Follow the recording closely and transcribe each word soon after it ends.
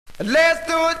Let's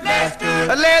do it. Let's do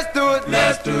it. Let's do it.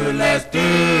 Let's do it. Let's do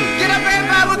it. Get up,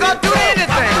 everybody. We're gonna do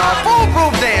anything. A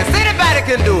foolproof dance. Anybody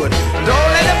can do it. Don't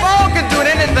let them all can do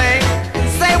anything.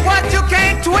 Say what you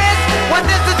can't twist. What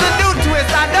this is a new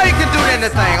twist. I know you can do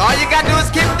anything. All you gotta do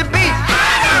is keep the beat.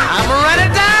 I'ma run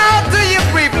it down to you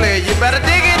briefly. You better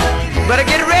dig it. Better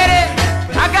get ready.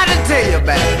 I gotta tell you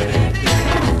about it.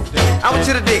 I want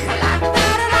you to dig it.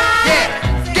 Yeah,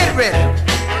 get ready.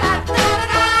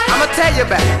 I'ma tell you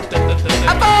about it.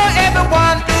 For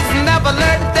everyone who's never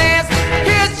learned to dance,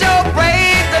 here's your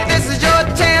praise, that this is your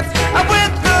chance.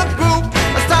 With the group,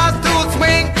 starts to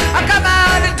swing. Come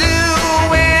out and do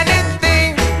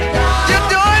anything. You're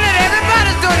doing it,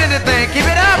 everybody's doing anything. Keep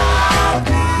it up.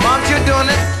 Moms, you're doing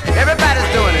it. Everybody's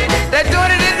doing it. They're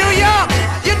doing it in New York.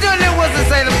 You're doing it in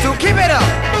Winston-Salem too. Keep it up.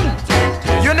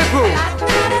 You're in the groove.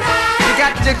 You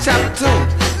got the jig chopper too.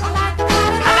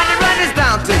 I got to run this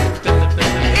down to you.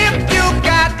 If you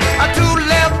got a two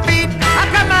left feet, I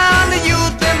come on to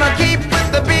use them. I keep with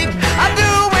the beat. I do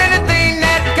anything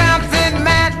that counts in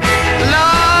math.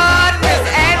 Lord, Miss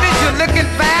Agnes, you're looking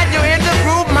fat. You're in the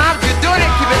groove, moms. You're doing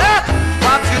it. Keep it up.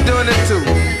 Pops, you're doing it too.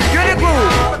 You're in the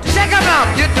groove. Check them out.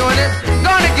 You're doing it.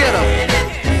 Gonna get them.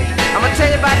 I'm gonna tell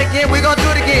you about it again. We're gonna